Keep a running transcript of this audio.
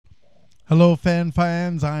Hello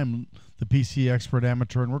fans, I'm the PC Expert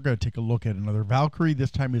Amateur, and we're going to take a look at another Valkyrie. This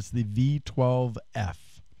time it's the V12F.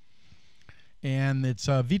 And it's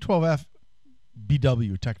a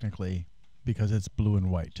V12F-BW technically, because it's blue and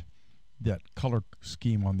white. That color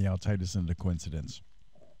scheme on the outside isn't a coincidence.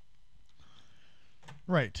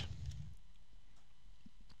 Right.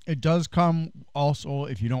 It does come also,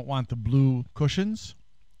 if you don't want the blue cushions,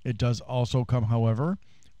 it does also come, however,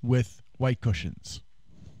 with white cushions.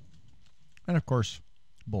 And of course,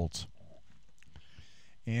 bolts.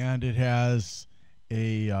 And it has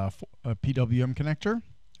a PWM connector,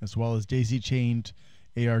 as well as daisy-chained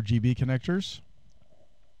ARGB connectors.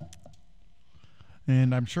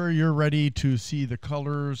 And I'm sure you're ready to see the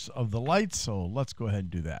colors of the lights, so let's go ahead and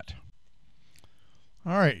do that.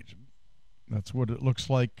 All right, that's what it looks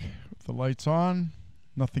like with the lights on.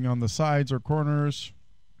 Nothing on the sides or corners.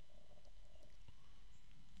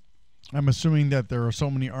 I'm assuming that there are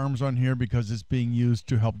so many arms on here because it's being used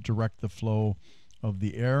to help direct the flow of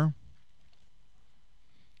the air.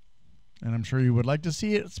 And I'm sure you would like to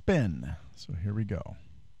see it spin. So here we go.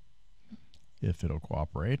 If it'll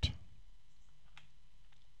cooperate.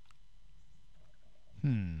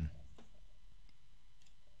 Come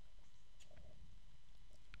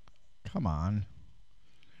on.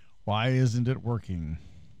 Why isn't it working?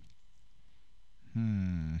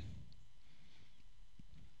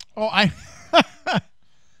 Oh,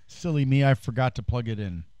 silly me, I forgot to plug it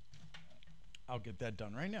in. I'll get that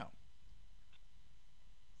done right now.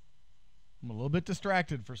 I'm a little bit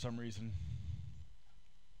distracted for some reason.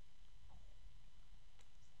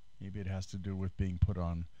 Maybe it has to do with being put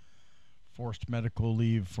on forced medical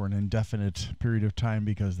leave for an indefinite period of time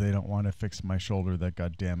because they don't want to fix my shoulder that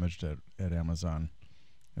got damaged at Amazon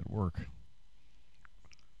at work.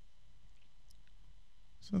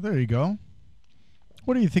 So there you go.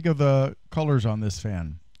 What do you think of the colors on this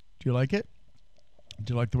fan? Do you like it?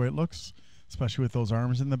 Do you like the way it looks? Especially with those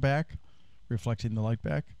arms in the back, reflecting the light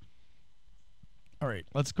back. All right,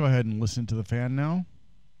 let's go ahead and listen to the fan now.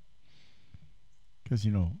 Because,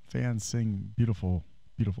 you know, fans sing beautiful,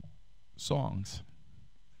 beautiful songs.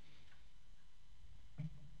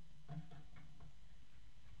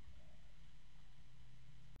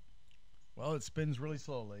 Well, it spins really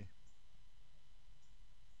slowly.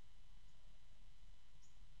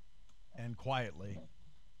 And quietly.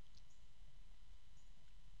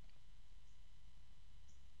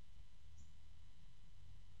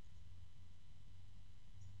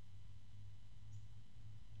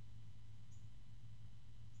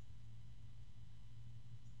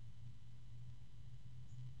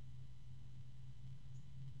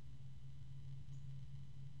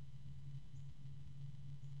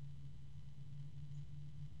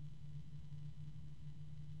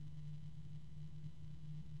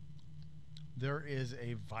 There is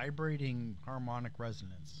a vibrating harmonic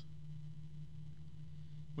resonance,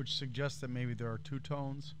 which suggests that maybe there are two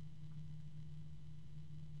tones.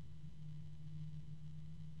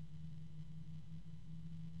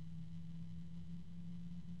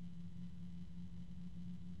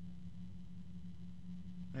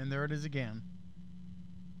 And there it is again.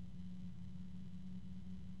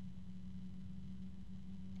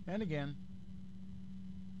 And again.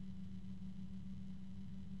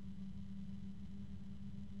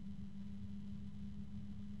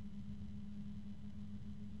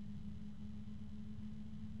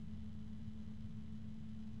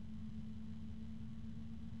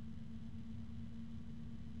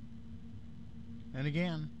 And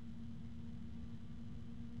again.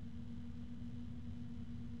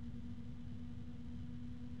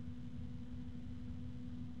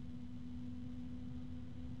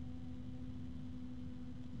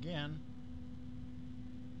 Again.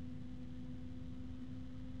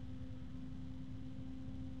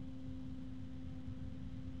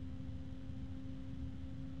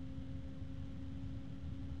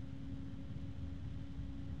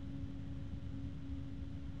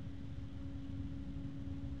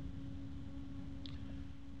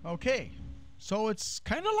 Okay, so it's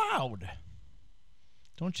kind of loud,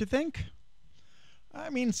 don't you think? I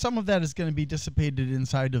mean, some of that is going to be dissipated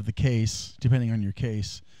inside of the case, depending on your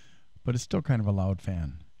case, but it's still kind of a loud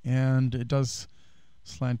fan. And it does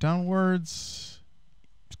slant downwards.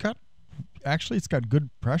 It's got good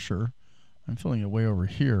pressure. I'm feeling it way over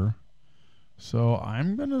here. So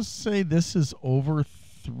I'm going to say this is over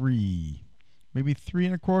 3. Maybe 3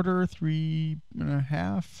 1/4, 3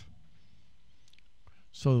 1/2.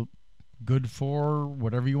 So good for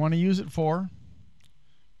whatever you want to use it for.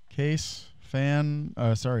 Case, fan,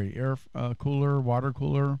 air cooler, water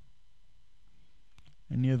cooler.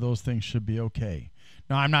 Any of those things should be okay.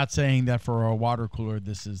 Now, I'm not saying that for a water cooler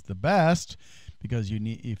this is the best, because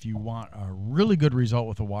if you want a really good result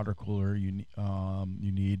with a water cooler, you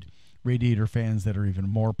need radiator fans that are even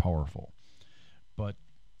more powerful. But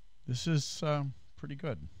this is pretty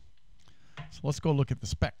good. So let's go look at the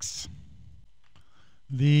specs.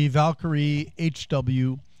 The Valkyrie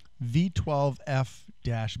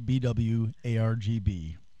HW-V12F-BW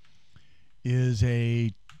ARGB is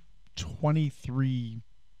a $23+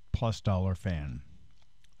 fan,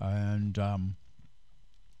 and I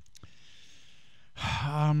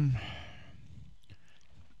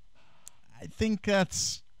think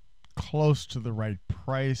that's close to the right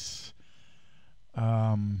price,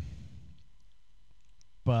 but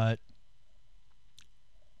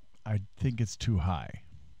I think it's too high.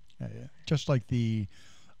 Just like the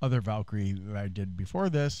other Valkyrie that I did before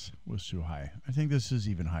this was too high. I think this is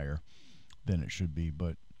even higher than it should be,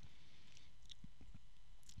 but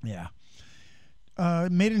yeah.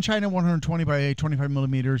 Made in China, 120 by 25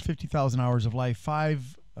 millimeters, 50,000 hours of life,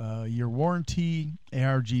 5-year warranty,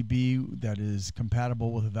 ARGB that is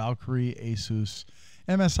compatible with Valkyrie, Asus,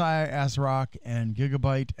 MSI, ASRock, and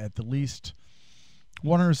Gigabyte at the least.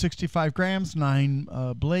 165 grams, 9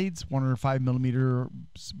 blades, 105 millimeters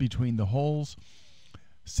between the holes,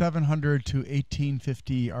 700 to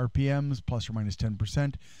 1850 RPMs, plus or minus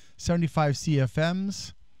 10%, 75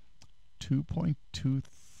 CFMs,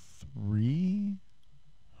 2.23.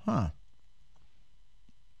 Huh.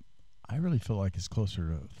 I really feel like it's closer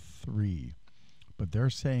to 3, but they're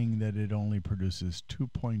saying that it only produces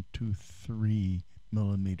 2.23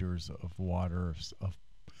 millimeters of water of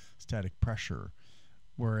static pressure,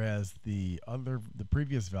 whereas the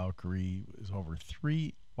previous Valkyrie is over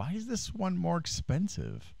 3. Why is this one more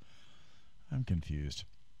expensive? I'm confused.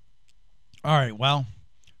 All right, well,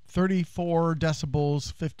 34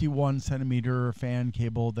 decibels, 51 centimeter fan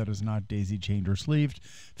cable that is not daisy chained or sleeved,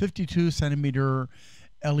 52 centimeter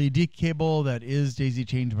LED cable that is daisy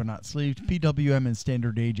chained but not sleeved, PWM and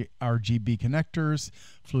standard RGB connectors,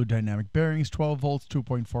 fluid dynamic bearings, 12 volts,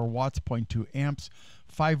 2.4 watts, 0.2 amps,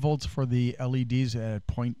 5 volts for the LEDs at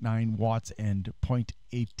 0.9 watts and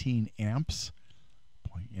 0.18 amps.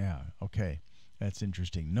 Yeah, okay, that's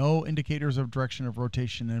interesting. No indicators of direction of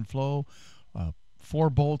rotation and flow. 4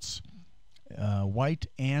 bolts, white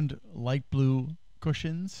and light blue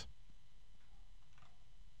cushions.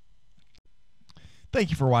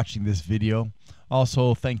 Thank you for watching this video.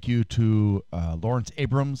 Also, thank you to Lawrence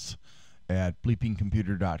Abrams at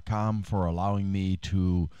bleepingcomputer.com for allowing me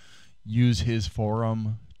to use his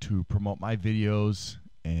forum to promote my videos,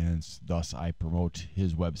 and thus I promote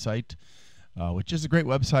his website, which is a great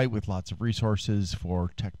website with lots of resources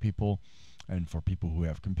for tech people and for people who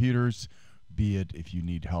have computers, be it if you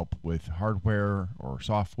need help with hardware or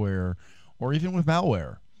software or even with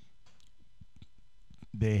malware.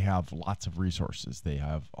 They have lots of resources. They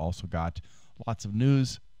have also got lots of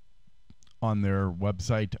news on their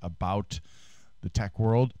website about the tech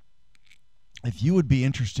world. If you would be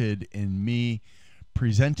interested in me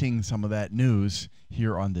presenting some of that news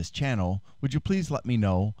here on this channel, would you please let me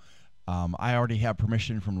know? I already have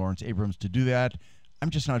permission from Lawrence Abrams to do that. I'm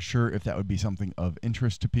just not sure if that would be something of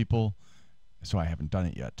interest to people, so I haven't done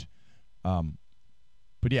it yet.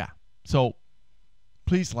 But yeah, so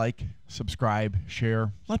please like, subscribe,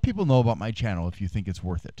 share. Let people know about my channel if you think it's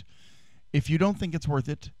worth it. If you don't think it's worth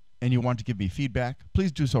it and you want to give me feedback,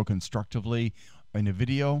 please do so constructively in a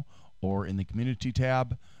video or in the community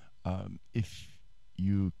tab. If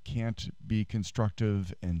you can't be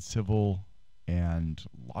constructive and civil and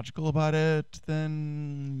logical about it,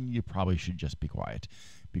 then you probably should just be quiet,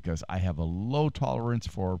 because I have a low tolerance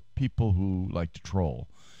for people who like to troll,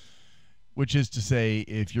 which is to say,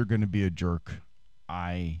 if you're going to be a jerk,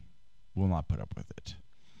 I will not put up with it.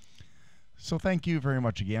 So thank you very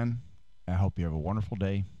much again. I hope you have a wonderful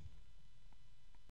day.